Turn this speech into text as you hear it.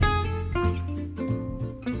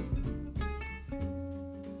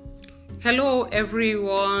Hello,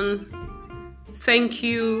 everyone. Thank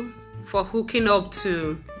you for hooking up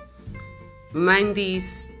to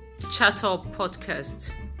Mandy's ChatUp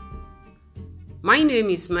podcast. My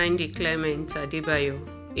name is Mandy Clement Adebayo,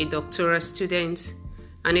 a doctoral student,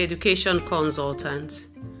 an education consultant,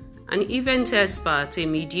 an event expert, a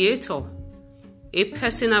mediator, a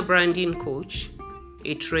personal branding coach,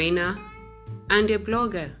 a trainer, and a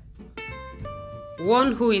blogger.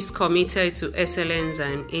 One who is committed to excellence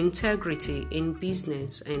and integrity in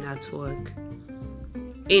business and at work.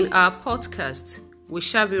 In our podcast, we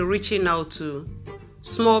shall be reaching out to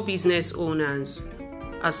small business owners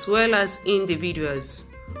as well as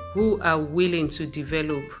individuals who are willing to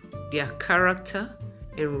develop their character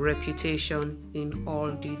and reputation in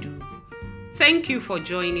all they do. Thank you for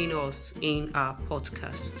joining us in our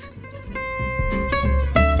podcast.